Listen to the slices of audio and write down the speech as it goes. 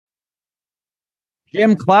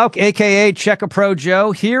Jim Klauck, a.k.a. Check a Pro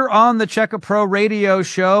Joe, here on the Check a Pro radio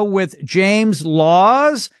show with James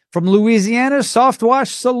Laws from Louisiana Softwash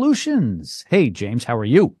Solutions. Hey, James, how are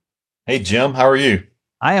you? Hey, Jim, how are you?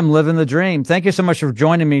 I am living the dream. Thank you so much for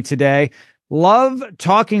joining me today. Love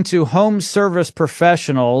talking to home service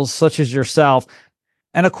professionals such as yourself.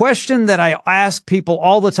 And a question that I ask people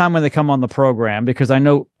all the time when they come on the program, because I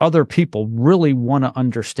know other people really want to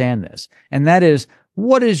understand this, and that is,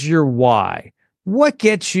 what is your why? What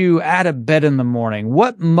gets you out of bed in the morning?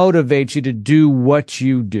 What motivates you to do what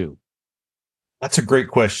you do? That's a great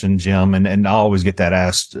question, Jim. And I always get that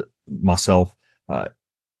asked myself.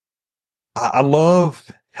 I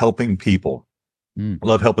love helping people. I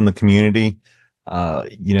love helping the community.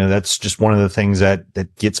 That's just one of the things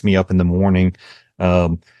that gets me up in the morning. I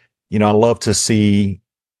love to see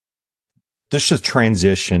just a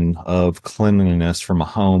transition of cleanliness from a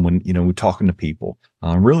home when, we're talking to people,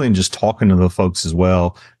 really, and just talking to the folks as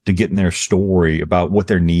well to get in their story about what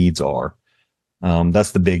their needs are.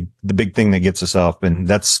 That's the big thing that gets us up. And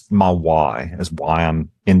that's my why, is why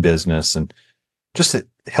I'm in business, and just to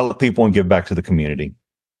help people and give back to the community.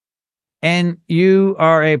 And you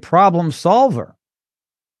are a problem solver.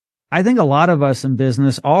 I think a lot of us in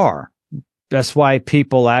business are. That's why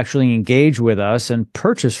people actually engage with us and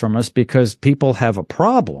purchase from us, because people have a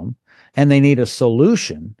problem and they need a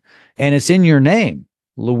solution. And it's in your name,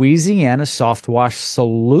 Louisiana Softwash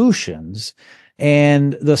Solutions.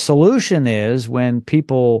 And the solution is, when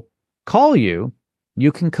people call you,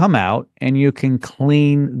 you can come out and you can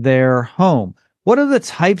clean their home. What are the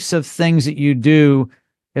types of things that you do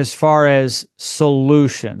as far as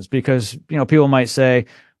solutions? Because, people might say,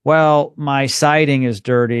 well, my siding is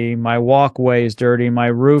dirty, my walkway is dirty, my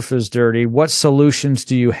roof is dirty. What solutions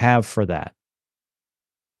do you have for that?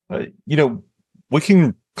 We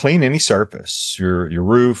can clean any surface, your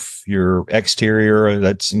roof, your exterior,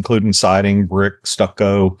 that's including siding, brick,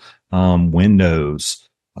 stucco, windows,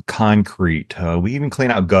 concrete. We even clean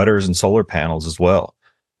out gutters and solar panels as well.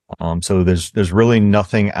 So there's really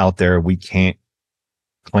nothing out there we can't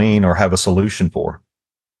clean or have a solution for.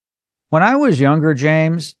 When I was younger,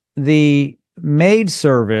 James, the maid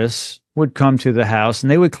service would come to the house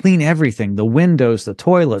and they would clean everything: the windows, the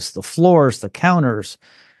toilets, the floors, the counters,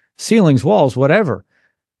 ceilings, walls, whatever.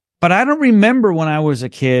 But I don't remember when I was a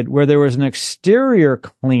kid where there was an exterior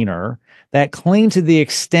cleaner that cleaned to the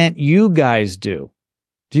extent you guys do.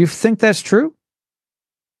 Do you think that's true?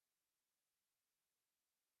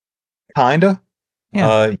 Kinda.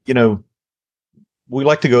 Yeah. We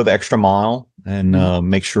like to go the extra mile and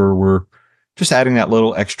make sure we're just adding that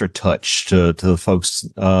little extra touch to the folks,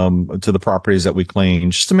 to the properties that we clean,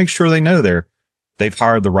 just to make sure they know they've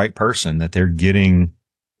hired the right person, that they're getting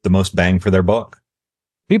the most bang for their buck.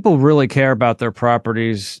 People really care about their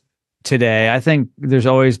properties today. I think there's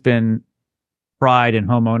always been pride in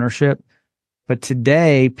home ownership, but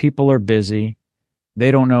today people are busy. They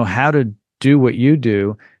don't know how to do what you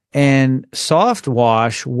do. And soft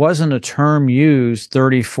wash wasn't a term used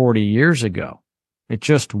 30, 40 years ago. It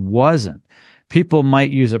just wasn't. People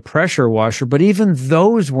might use a pressure washer, but even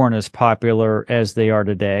those weren't as popular as they are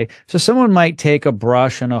today. So someone might take a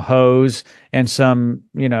brush and a hose and some,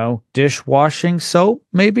 dishwashing soap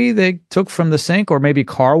maybe they took from the sink, or maybe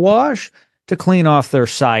car wash to clean off their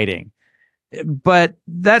siding. But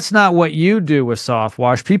that's not what you do with soft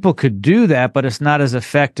wash. People could do that, but it's not as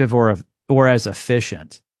effective or as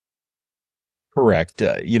efficient. Correct.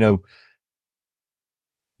 The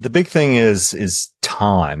big thing is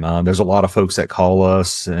time. There's a lot of folks that call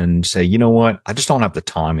us and say, you know what, I just don't have the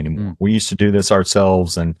time anymore. We used to do this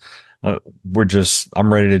ourselves, and I'm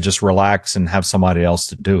ready to just relax and have somebody else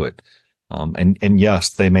to do it. And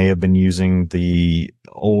yes, they may have been using the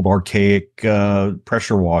old archaic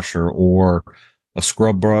pressure washer or a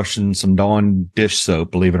scrub brush and some Dawn dish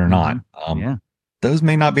soap, believe it or not. Those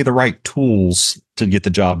may not be the right tools to get the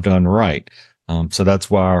job done right. So that's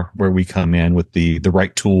where we come in with the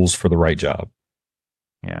right tools for the right job.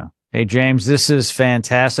 Yeah. Hey, James, this is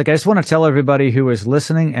fantastic. I just want to tell everybody who is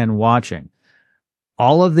listening and watching,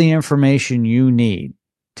 all of the information you need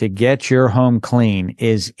to get your home clean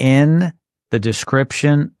is in the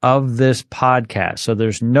description of this podcast. So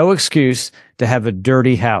there's no excuse to have a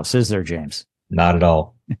dirty house, is there, James? Not at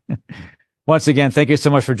all. Once again, thank you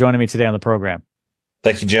so much for joining me today on the program.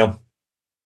 Thank you, Jim.